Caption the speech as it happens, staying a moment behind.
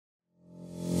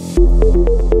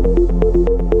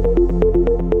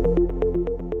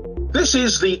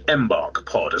This is the Embark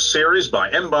Pod, a series by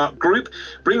Embark Group,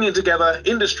 bringing together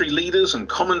industry leaders and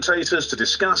commentators to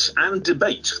discuss and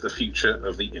debate the future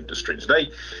of the industry.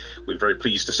 Today, we're very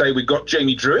pleased to say we've got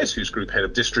Jamie Druitt, who's Group Head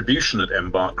of Distribution at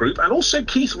Embark Group, and also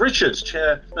Keith Richards,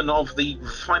 Chairman of the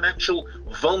Financial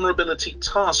Vulnerability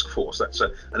Task Force. That's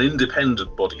an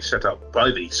independent body set up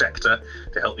by the sector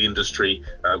to help the industry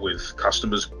with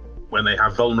customers when they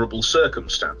have vulnerable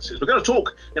circumstances. We're going to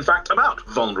talk, in fact, about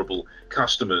vulnerable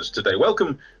customers today.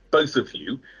 Welcome, both of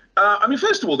you.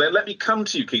 First of all, then, let me come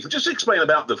to you, Keith, and just explain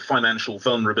about the Financial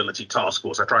Vulnerability Task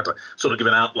Force. I tried to sort of give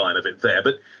an outline of it there,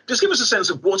 but just give us a sense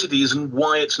of what it is and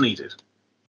why it's needed.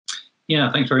 Yeah,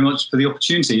 thanks very much for the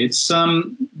opportunity. It's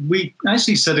we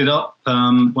actually set it up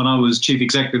when I was Chief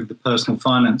Executive of the Personal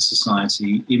Finance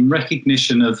Society in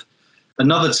recognition of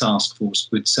another task force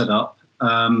we'd set up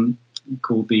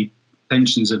called the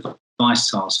Pensions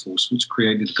Advice Task Force, which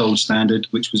created the gold standard,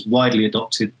 which was widely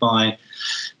adopted by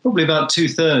probably about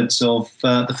 2/3 of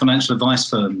the financial advice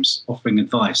firms offering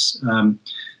advice.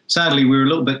 Sadly, we were a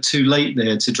little bit too late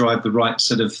there to drive the right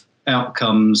set of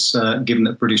outcomes, given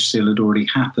that British Steel had already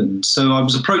happened. So I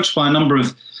was approached by a number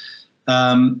of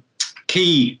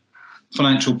key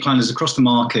financial planners across the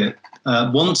market,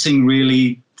 wanting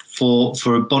really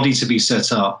for a body to be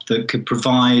set up that could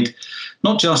provide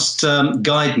not just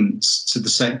guidance to the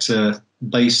sector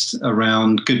based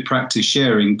around good practice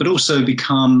sharing, but also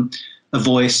become a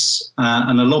voice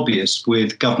and a lobbyist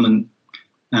with government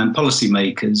and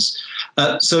policymakers.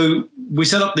 So we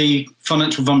set up the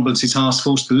Financial Vulnerability Task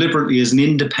Force deliberately as an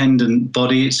independent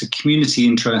body. It's a community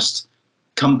interest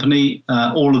company.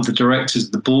 All of the directors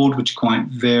of the board, which are quite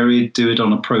varied, do it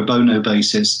on a pro bono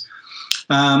basis.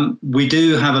 We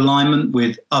do have alignment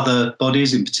with other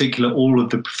bodies, in particular all of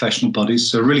the professional bodies.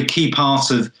 So a really key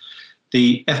part of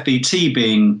the FBT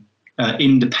being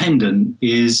independent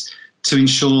is to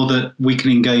ensure that we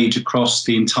can engage across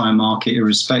the entire market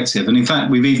irrespective. And in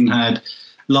fact, we've even had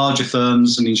larger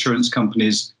firms and insurance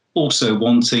companies also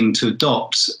wanting to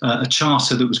adopt a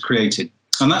charter that was created.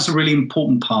 And that's a really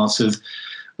important part of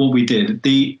what we did.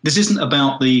 This isn't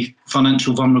about the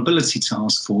Financial Vulnerability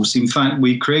Task Force. In fact,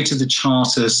 we created the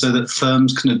charter so that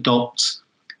firms can adopt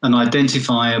an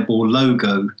identifiable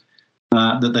logo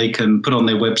that they can put on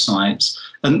their websites.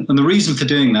 And the reason for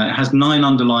doing that, it has 9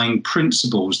 underlying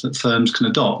principles that firms can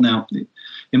adopt. Now,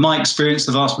 in my experience,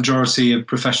 the vast majority of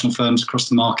professional firms across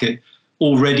the market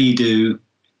already do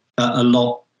a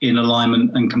lot in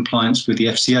alignment and compliance with the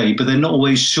FCA, but they're not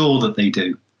always sure that they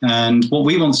do. And what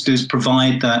we want to do is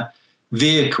provide that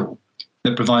vehicle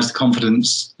that provides the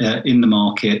confidence in the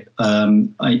market,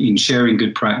 in sharing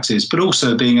good practice, but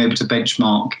also being able to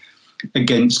benchmark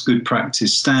against good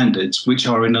practice standards, which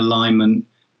are in alignment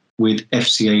with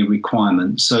FCA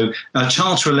requirements. So our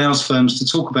charter allows firms to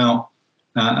talk about,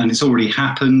 and it's already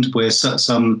happened, where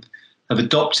some have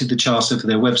adopted the charter for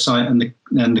their website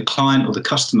and the client or the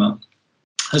customer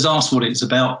has asked what it's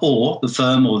about, or the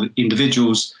firm or the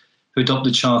individuals who adopt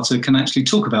the charter can actually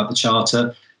talk about the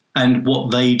charter and what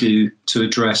they do to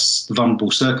address the vulnerable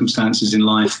circumstances in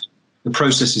life, the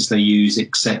processes they use,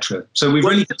 etc. So we've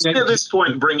really... At this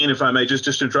point, bring in, if I may, just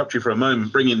to interrupt you for a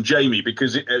moment, bring in Jamie,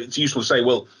 because it's useful to say,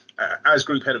 well, as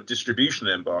Group Head of Distribution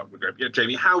at Embark Group,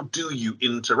 Jamie, how do you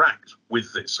interact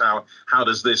with this? How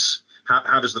does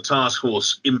the task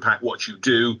force impact what you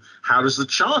do? How does the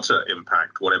charter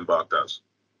impact what Embark does?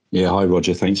 Yeah, hi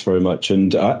Roger. Thanks very much.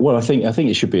 And I think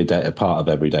it should be a part of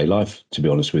everyday life. To be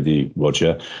honest with you,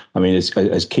 Roger. I mean,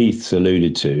 as Keith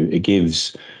alluded to, it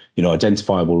gives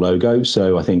identifiable logo.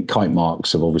 So I think kite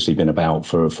marks have obviously been about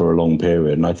for a long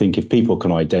period. And I think if people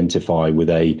can identify with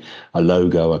a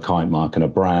logo, a kite mark, and a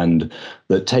brand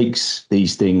that takes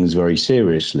these things very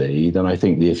seriously, then I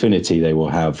think the affinity they will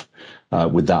have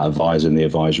with that advisor and the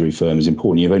advisory firm is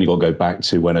important. You've only got to go back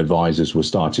to when advisors were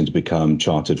starting to become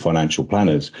chartered financial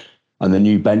planners and the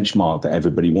new benchmark that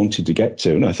everybody wanted to get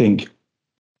to. And I think,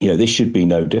 this should be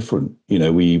no different.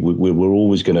 We're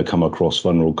always going to come across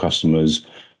vulnerable customers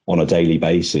on a daily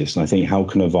basis. And I think, how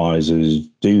can advisors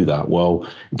do that? Well,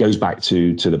 it goes back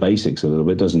to the basics a little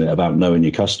bit, doesn't it? About knowing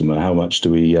your customer. How much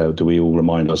do we all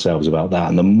remind ourselves about that?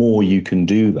 And the more you can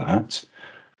do that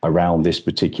around this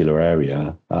particular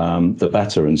area, the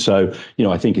better. And so,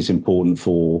 I think it's important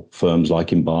for firms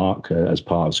like Embark, as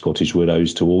part of Scottish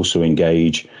Widows, to also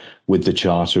engage with the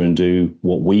charter and do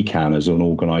what we can as an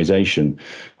organisation.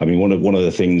 I mean, one of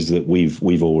the things that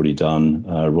we've already done,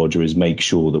 Roger, is make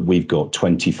sure that we've got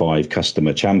 25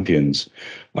 customer champions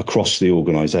across the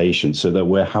organisation, so that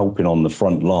we're helping on the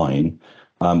front line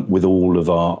with all of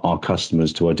our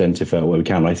customers to identify what we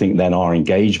can. I think then our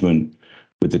engagement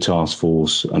with the task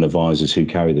force and advisors who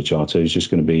carry the charter is just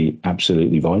going to be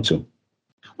absolutely vital.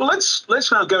 Well,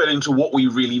 let's now go into what we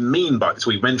really mean by this.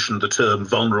 We mentioned the term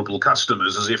vulnerable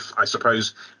customers as if, I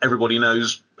suppose, everybody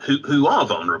knows who are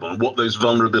vulnerable and what those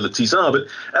vulnerabilities are. But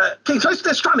Keith,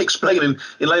 let's try and explain in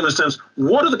layman's terms,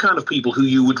 what are the kind of people who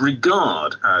you would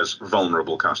regard as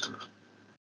vulnerable customers?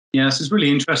 Yeah, this is really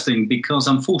interesting because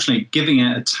unfortunately giving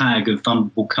it a tag of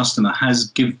vulnerable customer has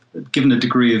given a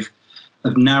degree of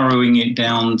narrowing it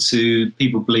down to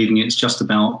people believing it's just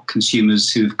about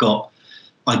consumers who've got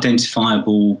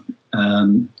identifiable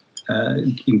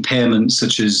impairments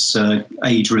such as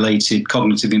age-related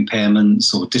cognitive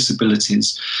impairments or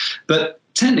disabilities. But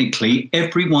technically,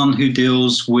 everyone who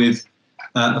deals with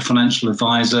a financial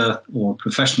advisor or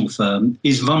professional firm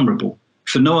is vulnerable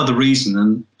for no other reason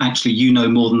than actually you know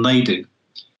more than they do.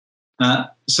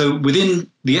 So within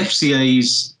the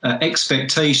FCA's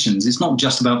expectations, it's not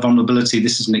just about vulnerability.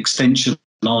 This is an extension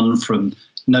on from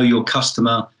know your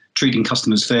customer, treating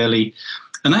customers fairly.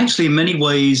 And actually, in many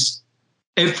ways,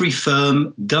 every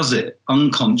firm does it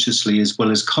unconsciously as well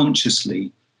as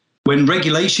consciously. When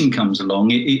regulation comes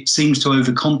along, it seems to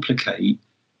overcomplicate.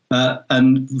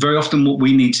 And very often what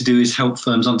we need to do is help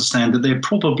firms understand that they're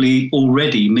probably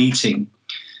already meeting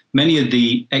many of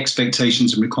the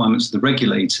expectations and requirements of the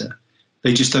regulator.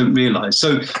 They just don't realise.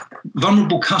 So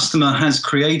vulnerable customer has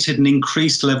created an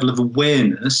increased level of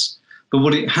awareness, but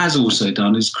what it has also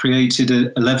done is created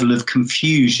a level of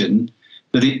confusion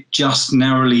that it just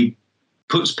narrowly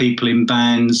puts people in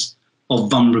bands of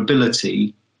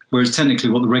vulnerability, whereas technically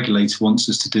what the regulator wants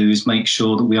us to do is make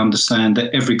sure that we understand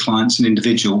that every client's an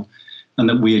individual and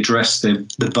that we address the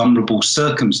vulnerable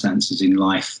circumstances in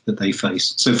life that they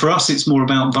face. So for us, it's more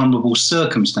about vulnerable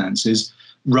circumstances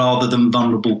rather than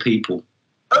vulnerable people.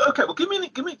 Okay, well, give me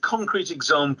a concrete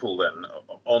example then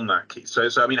on that, Keith. So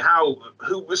I mean,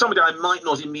 who somebody I might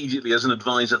not immediately as an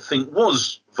advisor think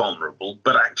was vulnerable,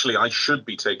 but actually I should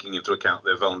be taking into account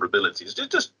their vulnerabilities.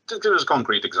 Just give us a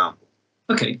concrete example.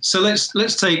 Okay, so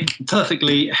let's take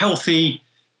perfectly healthy,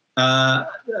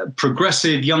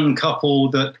 progressive young couple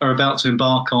that are about to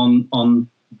embark on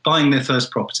buying their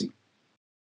first property.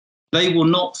 They will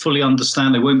not fully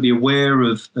understand. They won't be aware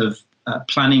of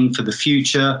planning for the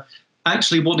future.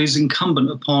 Actually, what is incumbent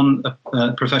upon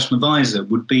a professional advisor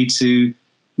would be to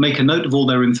make a note of all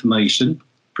their information,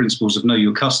 principles of know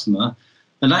your customer,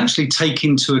 and actually take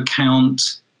into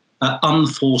account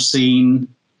unforeseen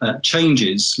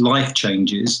changes, life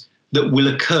changes that will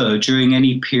occur during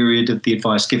any period of the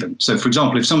advice given. So, for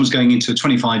example, if someone's going into a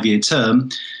 25-year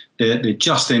term, they're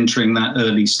just entering that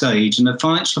early stage, and a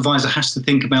financial advisor has to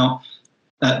think about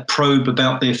probe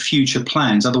about their future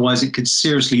plans. Otherwise, it could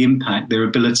seriously impact their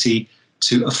ability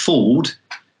to afford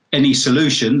any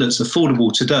solution that's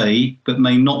affordable today, but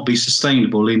may not be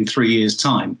sustainable in 3 years'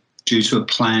 time due to a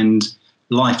planned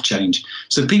life change.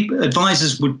 So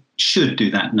advisors should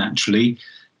do that naturally.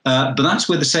 But that's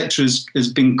where the sector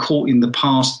has been caught in the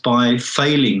past by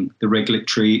failing the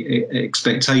regulatory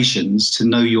expectations to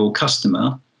know your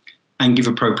customer and give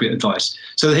appropriate advice.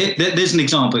 So there's an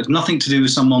example. It's nothing to do with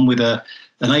someone with an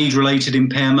age-related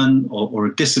impairment or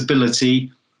a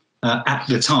disability at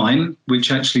the time,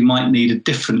 which actually might need a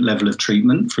different level of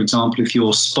treatment. For example, if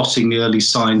you're spotting the early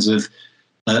signs of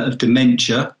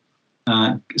dementia,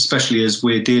 especially as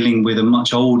we're dealing with a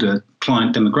much older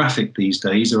client demographic these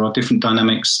days, there are different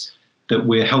dynamics that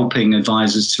we're helping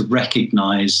advisors to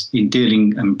recognise in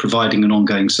dealing and providing an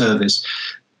ongoing service.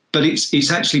 But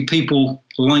it's actually people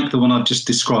like the one I've just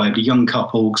described, a young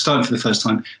couple starting for the first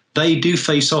time. They do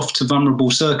face off to vulnerable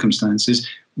circumstances,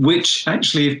 which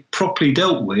actually, if properly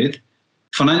dealt with,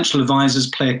 financial advisors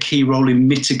play a key role in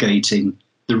mitigating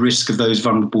the risk of those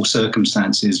vulnerable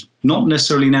circumstances, not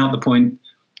necessarily now at the point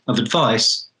of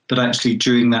advice, but actually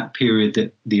during that period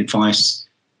that the advice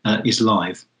is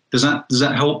live. Does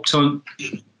that help, Tom?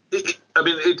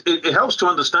 It helps to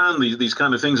understand these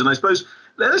kind of things, and I suppose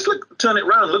let's turn it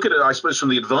around, look at it, I suppose, from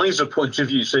the advisor point of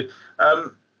view. So,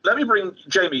 let me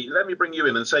bring you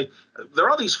in and say there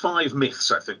are these 5 myths,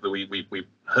 I think, that we've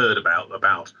heard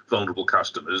about vulnerable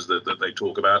customers that they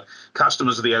talk about.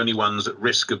 Customers are the only ones at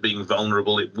risk of being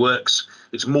vulnerable. It works.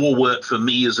 It's more work for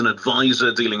me as an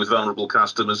advisor dealing with vulnerable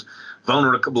customers.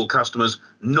 Vulnerable customers,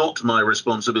 not my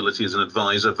responsibility as an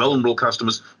advisor. Vulnerable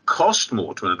customers cost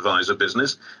more to an advisor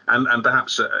business. And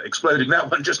perhaps exploding that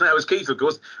one just now is Keith, of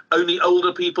course, only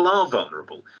older people are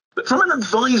vulnerable. But from an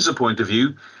advisor point of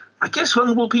view, I guess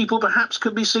vulnerable people perhaps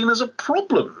could be seen as a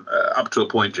problem up to a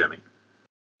point, Jimmy.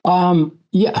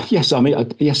 Yes. I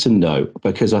mean, yes and no,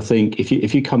 because I think if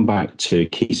you come back to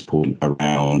Keith's point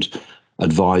around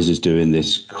advisors doing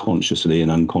this consciously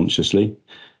and unconsciously,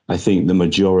 I think the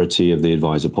majority of the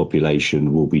advisor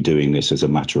population will be doing this as a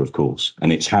matter of course.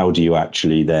 And it's how do you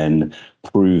actually then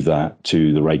prove that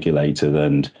to the regulator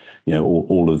and, you know,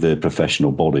 all of the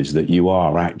professional bodies that you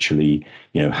are actually,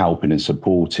 you know, helping and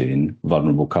supporting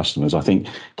vulnerable customers. I think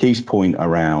Keith's point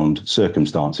around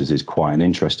circumstances is quite an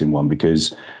interesting one,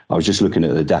 because I was just looking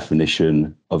at the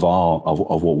definition of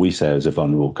what we say as a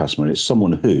vulnerable customer. It's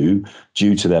someone who,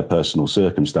 due to their personal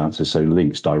circumstances, so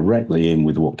links directly in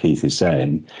with what Keith is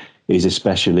saying, is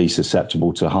especially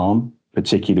susceptible to harm,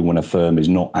 particularly when a firm is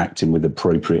not acting with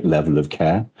appropriate level of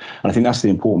care. And I think that's the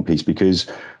important piece, because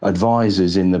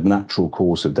advisors in the natural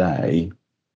course of day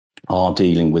are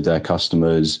dealing with their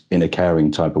customers in a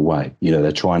caring type of way. You know,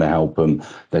 they're trying to help them,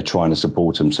 they're trying to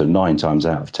support them. So 9 times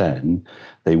out of 10,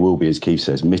 they will be, as Keith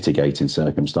says, mitigating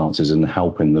circumstances and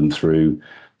helping them through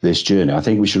this journey. I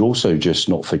think we should also just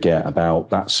not forget about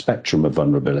that spectrum of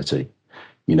vulnerability.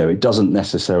 You know, it doesn't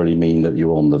necessarily mean that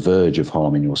you're on the verge of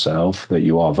harming yourself, that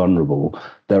you are vulnerable.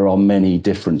 There are many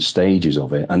different stages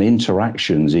of it, and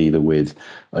interactions either with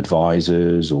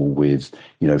advisors or with,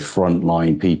 you know,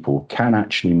 frontline people can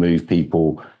actually move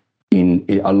people in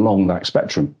along that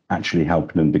spectrum, actually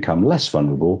helping them become less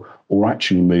vulnerable or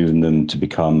actually moving them to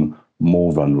become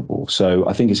more vulnerable. So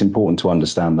I think it's important to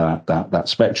understand that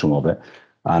spectrum of it,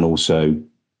 and also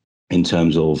in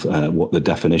terms of what the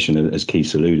definition, as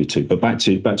Keith alluded to. But back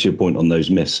to your point on those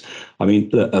myths, I mean,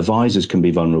 look, advisors can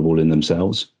be vulnerable in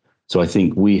themselves. So I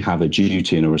think we have a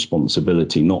duty and a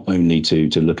responsibility not only to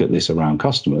look at this around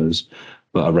customers,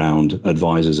 but around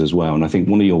advisors as well. And I think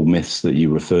one of your myths that you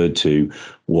referred to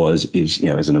is, you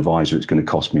know, as an advisor, it's going to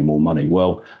cost me more money.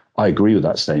 Well, I agree with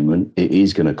that statement. It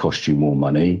is going to cost you more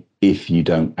money if you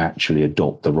don't actually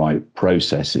adopt the right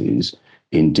processes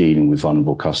in dealing with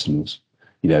vulnerable customers.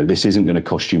 You know, this isn't going to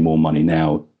cost you more money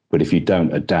now, but if you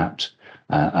don't adapt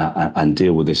and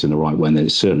deal with this in the right way, then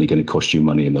it's certainly going to cost you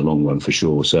money in the long run for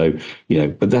sure. So, you know,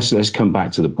 but let's come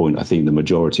back to the point. I think the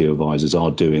majority of advisors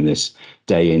are doing this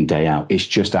day in, day out. It's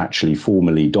just actually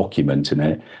formally documenting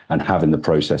it and having the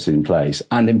process in place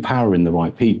and empowering the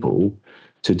right people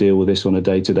to deal with this on a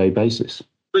day-to-day basis.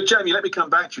 But Jamie, let me come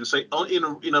back to you and say,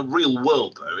 in a real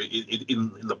world, though,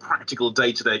 in the practical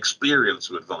day-to-day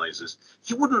experience of advisors,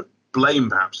 you wouldn't blame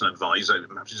perhaps an advisor,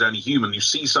 perhaps he's only human. You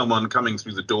see someone coming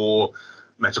through the door,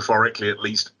 metaphorically at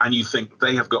least, and you think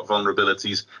they have got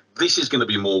vulnerabilities. This is going to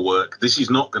be more work. This is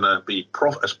not going to be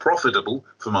as profitable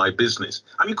for my business.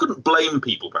 And you couldn't blame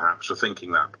people perhaps for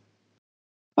thinking that.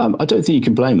 I don't think you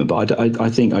can blame them, but I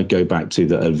think I'd go back to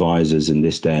the advisors in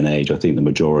this day and age. I think the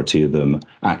majority of them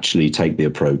actually take the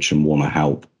approach and want to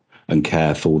help and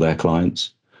care for their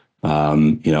clients. You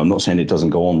know, I'm not saying it doesn't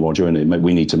go on, Roger, and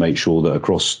we need to make sure that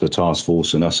across the task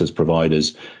force and us as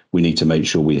providers, we need to make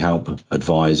sure we help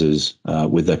advisors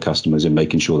with their customers in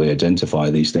making sure they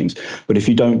identify these things. But if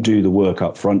you don't do the work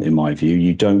up front, in my view,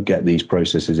 you don't get these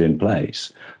processes in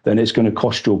place, then it's going to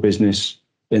cost your business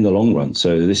in the long run.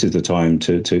 So this is the time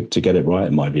to get it right,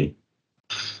 in my view.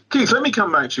 Keith, let me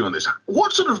come back to you on this.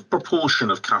 What sort of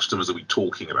proportion of customers are we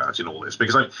talking about in all this?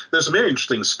 Because there's some very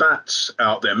interesting stats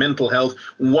out there. Mental health,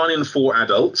 1 in 4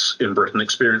 adults in Britain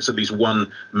experience at least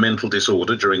one mental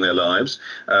disorder during their lives.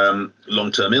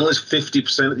 Long-term illness,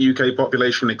 50% of the UK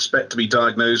population expect to be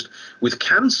diagnosed with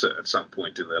cancer at some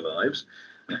point in their lives.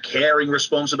 Caring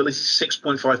responsibilities,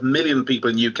 6.5 million people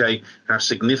in the UK have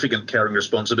significant caring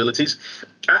responsibilities.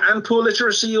 And poor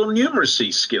literacy or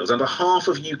numeracy skills. Under half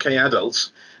of UK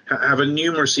adults have a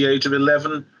numeracy age of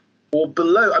 11 or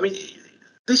below. I mean,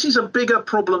 this is a bigger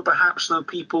problem perhaps than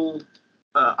people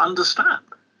understand.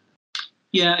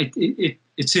 Yeah, it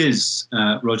is,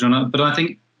 Roger. But I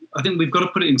think we've got to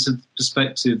put it into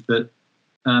perspective that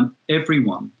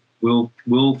everyone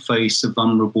will face a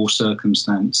vulnerable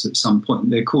circumstance at some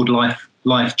point. They're called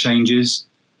life changes,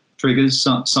 triggers.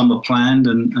 Some are planned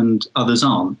and others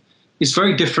aren't. It's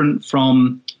very different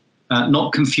from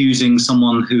not confusing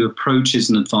someone who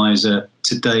approaches an advisor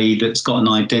today that's got an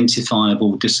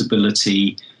identifiable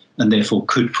disability and therefore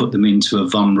could put them into a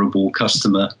vulnerable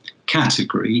customer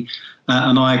category.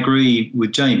 And I agree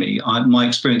with Jamie. My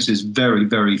experience is very,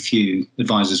 very few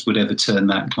advisors would ever turn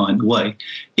that client away,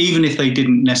 even if they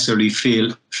didn't necessarily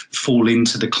fall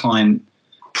into the client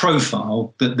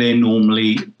profile that they're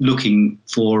normally looking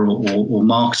for or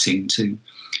marketing to.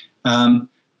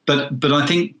 But I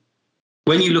think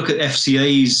when you look at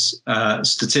FCA's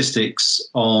statistics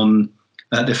on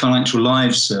the Financial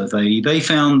Lives survey, they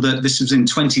found that this was in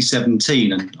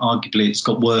 2017, and arguably it's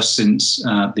got worse since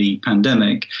the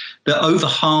pandemic, that over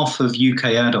half of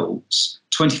UK adults,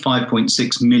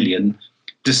 25.6 million,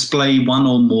 display one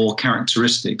or more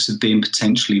characteristics of being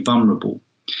potentially vulnerable.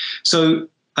 So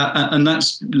And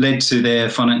that's led to their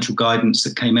financial guidance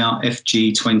that came out,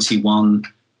 FG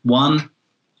 21.1.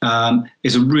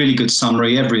 Is a really good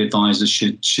summary. Every advisor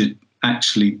should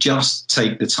actually just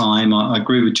take the time. I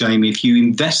agree with Jamie. If you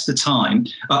invest the time,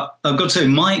 I've got to say,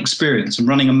 my experience in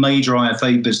running a major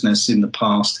IFA business in the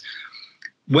past,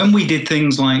 when we did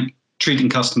things like treating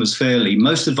customers fairly,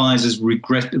 most advisors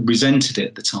resented it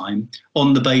at the time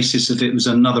on the basis of it was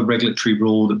another regulatory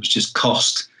rule that was just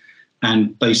cost.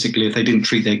 And basically, if they didn't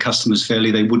treat their customers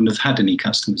fairly, they wouldn't have had any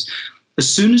customers. As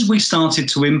soon as we started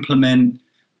to implement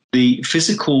the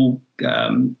physical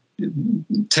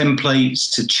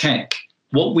templates to check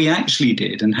what we actually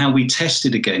did and how we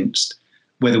tested against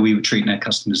whether we were treating our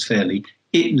customers fairly,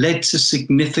 it led to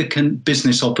significant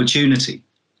business opportunity.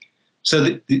 So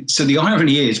the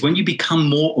irony is, when you become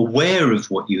more aware of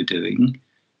what you're doing,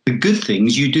 the good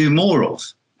things you do more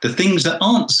of. The things that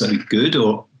aren't so good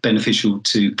or beneficial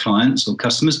to clients or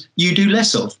customers, you do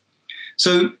less of.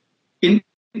 So in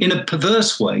a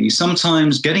perverse way,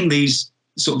 sometimes getting these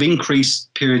sort of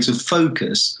increased periods of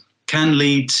focus can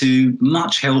lead to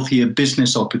much healthier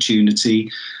business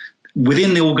opportunity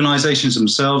within the organizations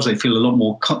themselves. They feel a lot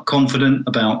more confident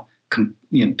about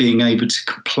being able to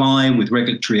comply with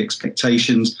regulatory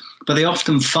expectations, but they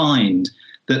often find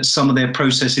that some of their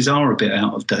processes are a bit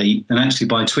out of date, and actually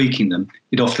by tweaking them,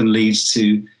 it often leads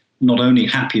to not only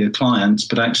happier clients,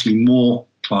 but actually more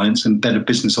clients and better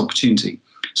business opportunity.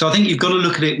 So I think you've got to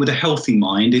look at it with a healthy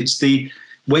mind. It's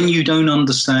when you don't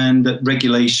understand that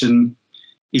regulation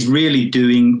is really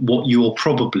doing what you're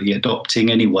probably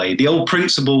adopting anyway. The old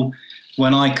principle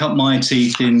when I cut my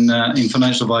teeth in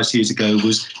financial advice years ago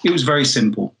was very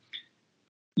simple.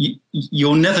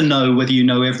 You'll never know whether you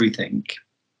know everything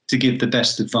to give the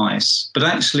best advice, but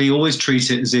actually always treat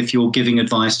it as if you're giving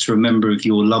advice to a member of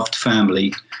your loved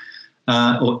family.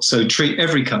 So treat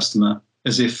every customer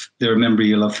as if they're a member of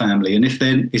your loved family. And if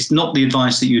it's not the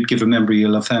advice that you'd give a member of your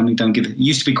loved family, don't give it. It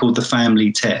used to be called the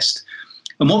family test.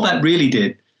 And what that really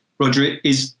did, Roger,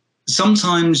 is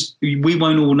sometimes we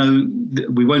won't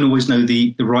always know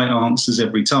the right answers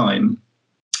every time,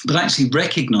 but actually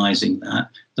recognizing that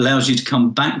allows you to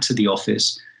come back to the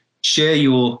office, share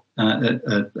your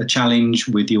a challenge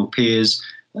with your peers,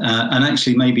 and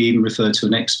actually maybe even refer to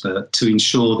an expert to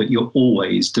ensure that you're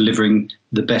always delivering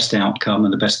the best outcome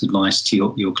and the best advice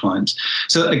to your clients.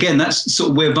 So again, that's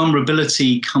sort of where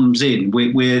vulnerability comes in.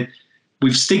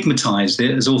 We've stigmatized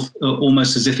it as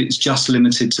almost as if it's just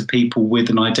limited to people with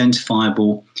an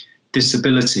identifiable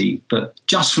disability. But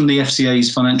just from the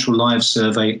FCA's Financial Lives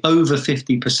Survey, over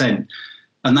 50%,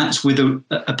 and that's with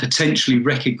a potentially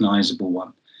recognizable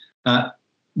one.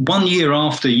 1 year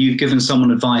after you've given someone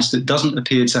advice that doesn't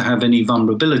appear to have any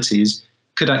vulnerabilities,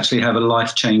 could actually have a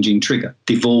life-changing trigger: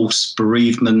 divorce,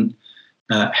 bereavement,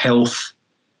 health.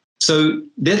 So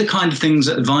they're the kind of things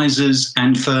that advisors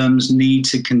and firms need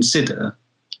to consider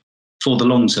for the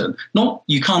long term.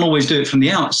 You can't always do it from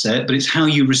the outset, but it's how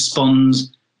you respond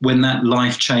when that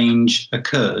life change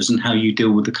occurs and how you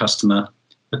deal with the customer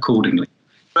accordingly.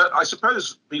 But I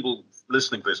suppose people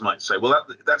listening to this might say, well,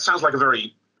 that sounds like a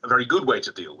very good way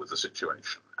to deal with the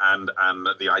situation and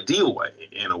the ideal way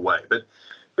in a way. But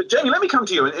Jamie, let me come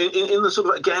to you. In the sort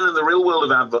of, again, in the real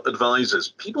world of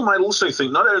advisors, people might also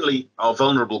think not only are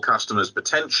vulnerable customers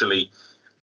potentially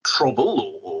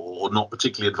trouble or not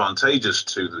particularly advantageous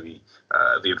to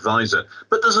the advisor,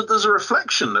 but there's a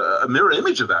reflection, a mirror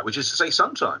image of that, which is to say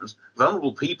sometimes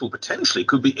vulnerable people potentially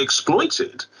could be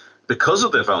exploited because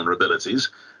of their vulnerabilities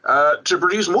to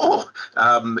produce more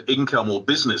income or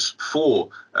business for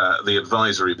the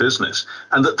advisory business,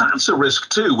 and that's a risk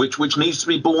too, which needs to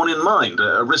be borne in mind,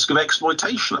 a risk of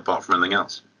exploitation apart from anything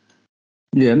else.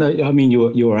 Yeah, no, I mean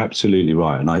you're absolutely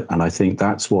right, and I think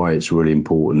that's why it's really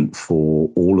important for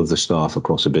all of the staff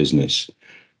across a business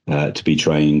to be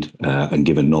trained and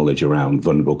given knowledge around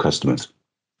vulnerable customers.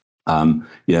 And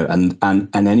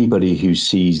anybody who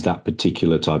sees that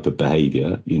particular type of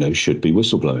behaviour, should be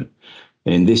whistleblowing.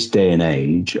 In this day and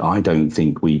age, I don't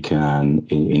think we can,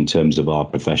 in terms of our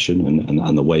profession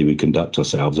and the way we conduct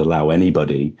ourselves, allow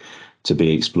anybody to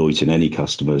be exploiting any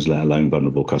customers, let alone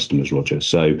vulnerable customers, Roger.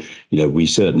 So, we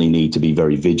certainly need to be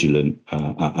very vigilant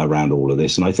around all of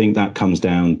this. And I think that comes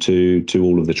down to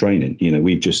all of the training.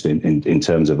 We've just, in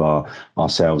terms of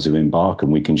ourselves of Embark,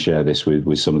 and we can share this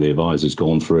with some of the advisors,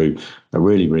 gone through a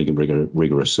really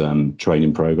rigorous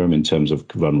training program in terms of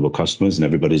vulnerable customers, and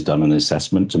everybody's done an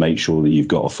assessment to make sure that you've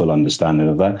got a full understanding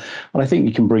of that. And I think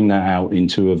you can bring that out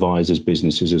into advisors'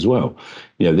 businesses as well.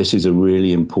 This is a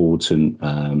really important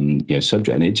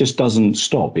subject, and it just doesn't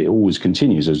stop. It always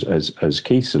continues, as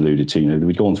Keith's alluded to.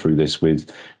 We've gone through this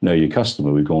with Know Your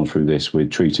Customer. We've gone through this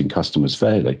with treating customers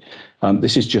fairly.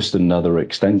 This is just another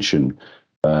extension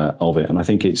of it, and I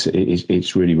think it's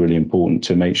really, really important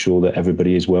to make sure that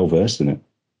everybody is well versed in it.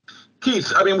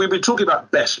 Keith, we've been talking about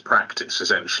best practice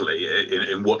essentially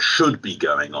in what should be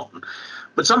going on.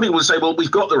 But some people would say, well,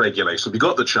 we've got the regulations, we've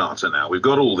got the charter now, we've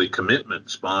got all the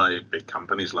commitments by big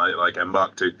companies like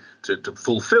Embark to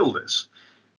fulfill this.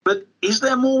 But is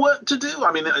there more work to do?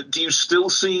 Do you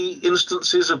still see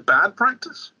instances of bad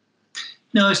practice?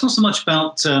 No, it's not so much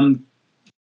about,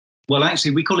 well,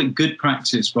 actually, we call it good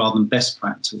practice rather than best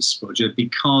practice, Roger,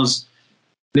 because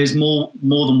there's more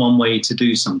than one way to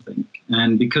do something.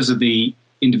 And because of the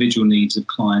individual needs of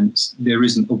clients, there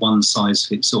isn't a one size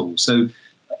fits all. So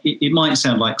it might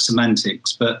sound like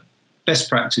semantics, but best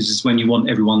practice is when you want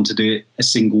everyone to do it a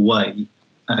single way.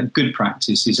 Good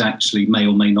practice is actually may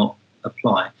or may not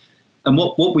apply. And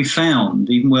what we found,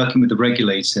 even working with the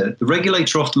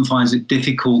regulator often finds it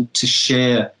difficult to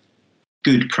share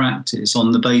good practice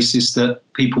on the basis that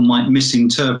people might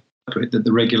misinterpret that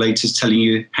the regulator's telling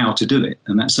you how to do it.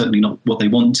 And that's certainly not what they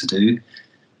want to do,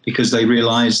 because they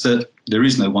realise that there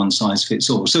is no one size fits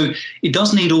all. So it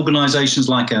does need organisations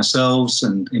like ourselves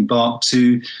and Embark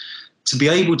to be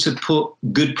able to put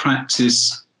good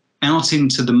practice out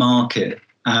into the market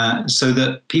so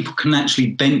that people can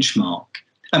actually benchmark.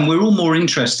 And we're all more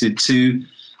interested to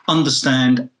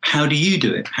understand, how do you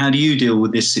do it? How do you deal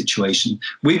with this situation?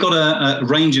 We've got a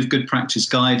range of good practice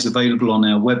guides available on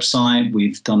our website.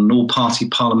 We've done an all-party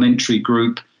parliamentary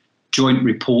group, joint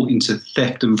report into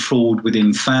theft and fraud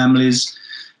within families.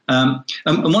 And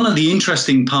one of the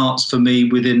interesting parts for me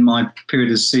within my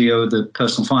period as CEO of the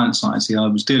Personal Finance Society, I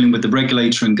was dealing with the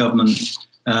regulator and government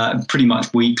pretty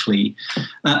much weekly.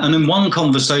 And in one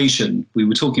conversation, we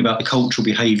were talking about the cultural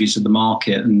behaviours of the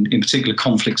market and in particular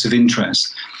conflicts of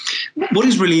interest. What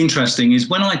is really interesting is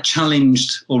when I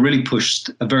challenged or really pushed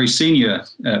a very senior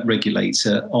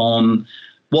regulator on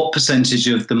what percentage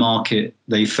of the market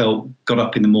they felt got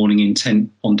up in the morning intent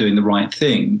on doing the right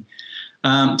thing,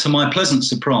 to my pleasant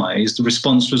surprise, the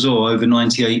response was over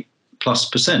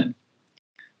 98+%.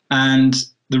 And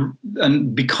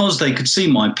because they could see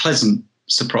my pleasant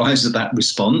surprise at that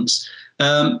response,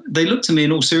 they looked at me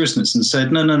in all seriousness and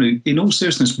said, no, in all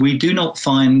seriousness, we do not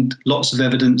find lots of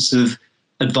evidence of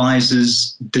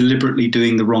advisors deliberately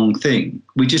doing the wrong thing.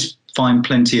 We just find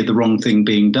plenty of the wrong thing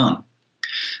being done.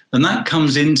 And that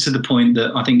comes into the point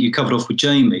that I think you covered off with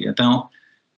Jamie about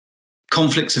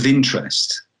conflicts of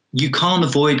interest. You can't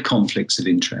avoid conflicts of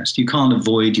interest. You can't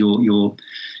avoid your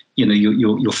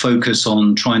focus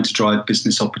on trying to drive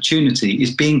business opportunity.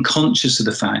 Is being conscious of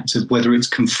the fact of whether it's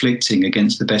conflicting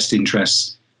against the best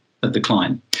interests of the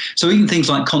client. So even things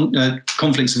like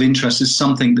conflicts of interest is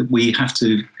something that we have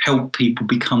to help people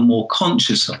become more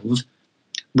conscious of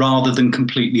rather than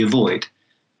completely avoid.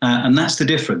 And that's the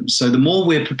difference. So the more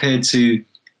we're prepared to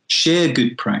share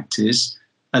good practice,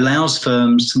 allows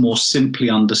firms to more simply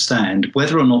understand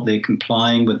whether or not they're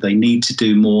complying, whether they need to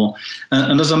do more.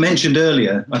 And as I mentioned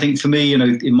earlier, I think for me,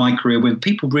 in my career, when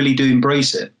people really do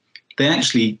embrace it, they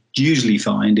actually usually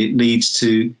find it leads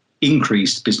to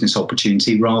increased business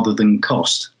opportunity rather than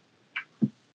cost.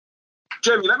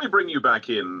 Jamie, let me bring you back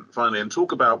in finally and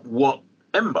talk about what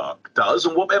Embark does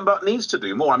and what Embark needs to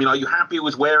do more. Are you happy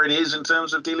with where it is in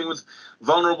terms of dealing with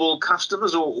vulnerable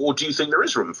customers, or do you think there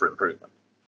is room for improvement?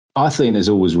 I think there's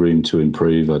always room to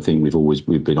improve. I think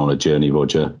we've been on a journey,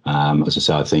 Roger. As I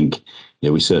say, I think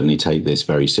we certainly take this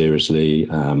very seriously.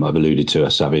 I've alluded to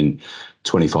us having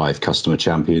 25 customer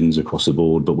champions across the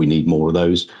board, but we need more of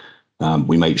those.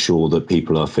 We make sure that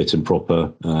people are fit and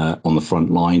proper on the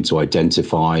front line to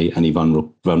identify any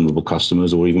vulnerable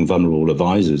customers or even vulnerable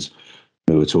advisors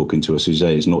who are talking to us. Who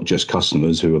say it's not just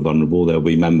customers who are vulnerable. There'll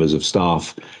be members of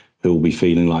staff who will be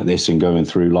feeling like this and going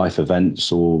through life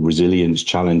events or resilience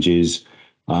challenges,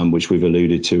 which we've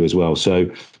alluded to as well. So,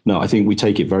 no, I think we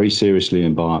take it very seriously,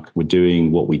 Embark. We're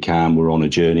doing what we can. We're on a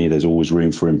journey. There's always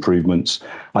room for improvements.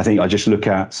 I think I just look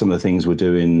at some of the things we're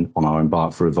doing on our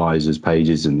Embark for Advisors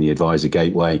pages and the Advisor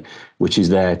Gateway, which is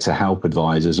there to help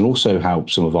advisors and also help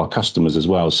some of our customers as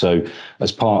well. So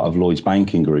as part of Lloyds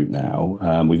Banking Group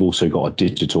now, we've also got a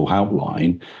digital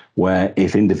helpline where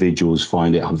if individuals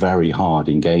find it very hard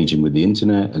engaging with the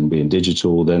internet and being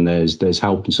digital, then there's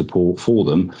help and support for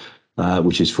them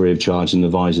which is free of charge, and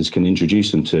advisors can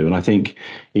introduce them to. And I think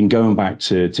in going back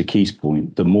to Keith's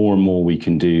point, the more and more we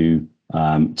can do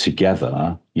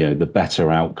together, the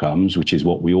better outcomes, which is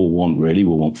what we all want, really.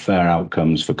 We want fair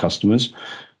outcomes for customers.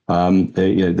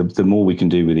 The more we can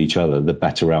do with each other, the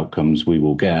better outcomes we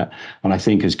will get. And I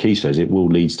think, as Keith says, it will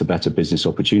lead to better business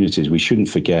opportunities. We shouldn't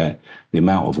forget the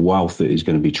amount of wealth that is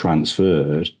going to be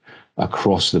transferred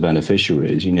across the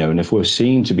beneficiaries, and if we're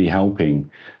seen to be helping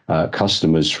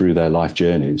customers through their life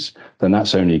journeys, then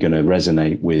that's only going to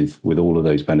resonate with all of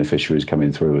those beneficiaries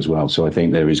coming through as well. So I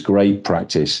think there is great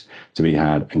practice to be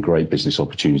had and great business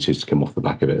opportunities to come off the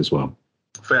back of it as well.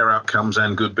 Fair outcomes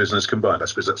and good business combined. I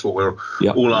suppose that's what we're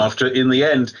all after in the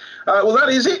end. Well, that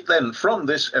is it then from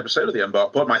this episode of the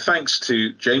Embark Pod. My thanks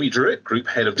to Jamie Druitt, Group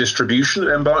Head of Distribution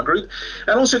at Embark Group,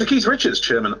 and also to Keith Richards,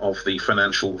 Chairman of the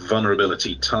Financial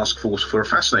Vulnerability Task Force, for a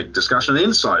fascinating discussion and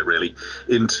insight, really,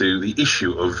 into the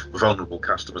issue of vulnerable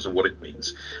customers and what it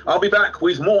means. I'll be back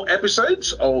with more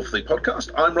episodes of the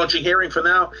podcast. I'm Roger Hearing for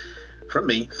now. From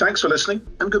me, thanks for listening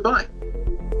and goodbye.